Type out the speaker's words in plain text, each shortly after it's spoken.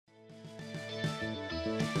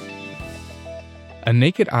A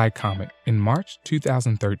naked eye comet in March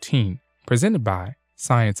 2013, presented by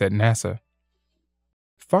Science at NASA.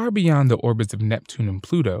 Far beyond the orbits of Neptune and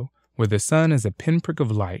Pluto, where the sun is a pinprick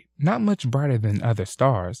of light not much brighter than other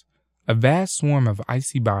stars, a vast swarm of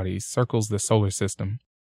icy bodies circles the solar system.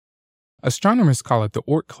 Astronomers call it the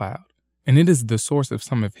Oort cloud, and it is the source of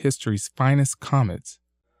some of history's finest comets.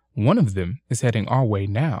 One of them is heading our way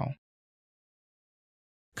now.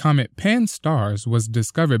 Comet Pan-STARRS was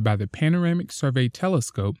discovered by the Panoramic Survey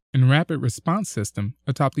Telescope and Rapid Response System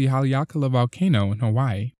atop the Haleakala volcano in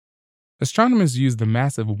Hawaii. Astronomers used the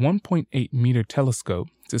massive 1.8-meter telescope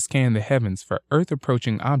to scan the heavens for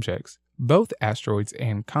Earth-approaching objects, both asteroids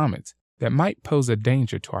and comets, that might pose a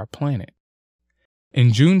danger to our planet.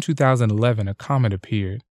 In June 2011, a comet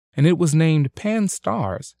appeared, and it was named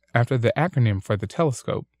Pan-STARRS after the acronym for the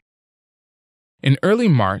telescope. In early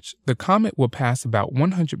March, the comet will pass about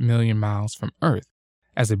 100 million miles from Earth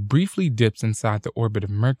as it briefly dips inside the orbit of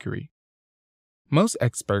Mercury. Most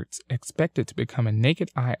experts expect it to become a naked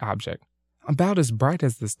eye object, about as bright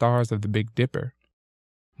as the stars of the Big Dipper.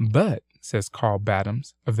 But, says Carl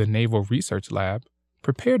Battams of the Naval Research Lab,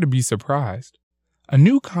 prepare to be surprised. A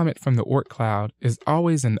new comet from the Oort cloud is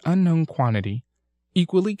always an unknown quantity,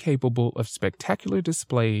 equally capable of spectacular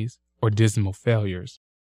displays or dismal failures.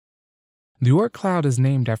 The Oort cloud is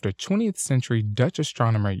named after 20th century Dutch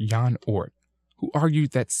astronomer Jan Oort, who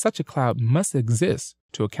argued that such a cloud must exist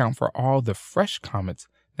to account for all the fresh comets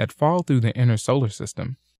that fall through the inner solar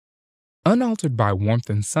system. Unaltered by warmth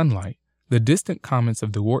and sunlight, the distant comets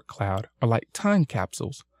of the Oort cloud are like time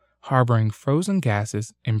capsules, harboring frozen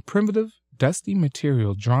gases and primitive, dusty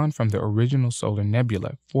material drawn from the original solar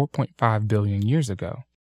nebula 4.5 billion years ago.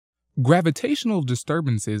 Gravitational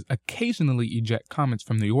disturbances occasionally eject comets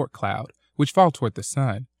from the Oort cloud, which fall toward the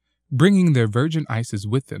sun, bringing their virgin ices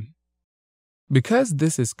with them. Because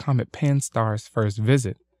this is Comet Pan-STARRS' first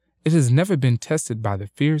visit, it has never been tested by the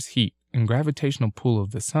fierce heat and gravitational pull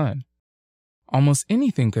of the sun. Almost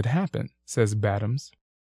anything could happen, says Battams.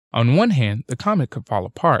 On one hand, the comet could fall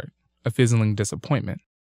apart, a fizzling disappointment.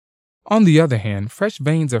 On the other hand, fresh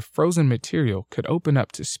veins of frozen material could open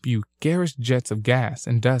up to spew garish jets of gas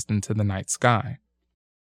and dust into the night sky.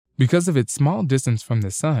 Because of its small distance from the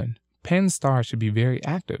sun, Pan-STARRS should be very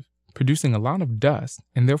active, producing a lot of dust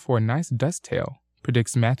and therefore a nice dust tail,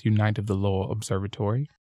 predicts Matthew Knight of the Lowell Observatory.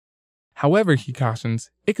 However, he cautions,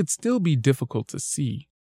 it could still be difficult to see.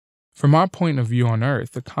 From our point of view on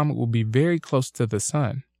Earth, the comet will be very close to the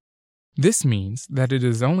sun. This means that it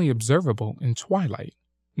is only observable in twilight,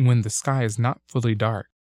 when the sky is not fully dark.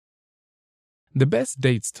 The best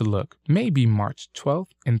dates to look may be March 12th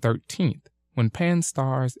and 13th, when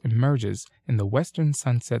Pan-STARRS emerges in the western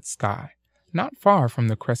sunset sky, not far from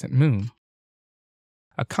the crescent moon.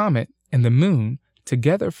 A comet and the moon,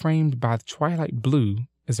 together framed by the twilight blue,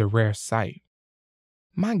 is a rare sight.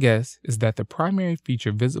 My guess is that the primary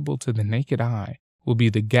feature visible to the naked eye will be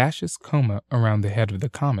the gaseous coma around the head of the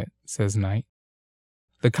comet, says Knight.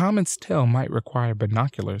 The comet's tail might require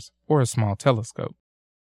binoculars or a small telescope.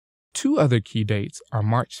 Two other key dates are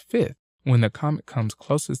March 5th, when the comet comes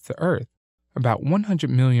closest to Earth, about 100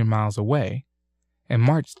 million miles away, and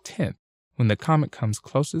March 10th, when the comet comes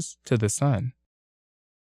closest to the sun.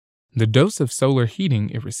 The dose of solar heating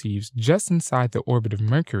it receives just inside the orbit of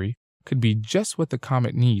Mercury could be just what the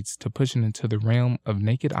comet needs to push it into the realm of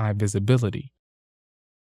naked eye visibility.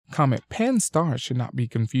 Comet Pan-STARRS should not be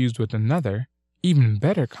confused with another, even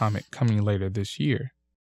better comet coming later this year.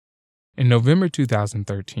 In November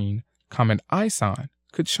 2013, Comet ISON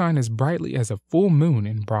could shine as brightly as a full moon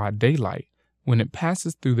in broad daylight when it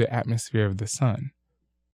passes through the atmosphere of the sun.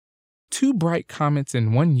 2 bright comets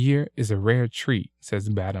in 1 year is a rare treat, says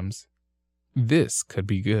Battams. This could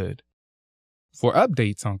be good. For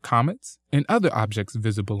updates on comets and other objects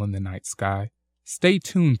visible in the night sky, stay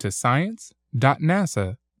tuned to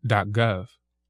science.nasa.gov.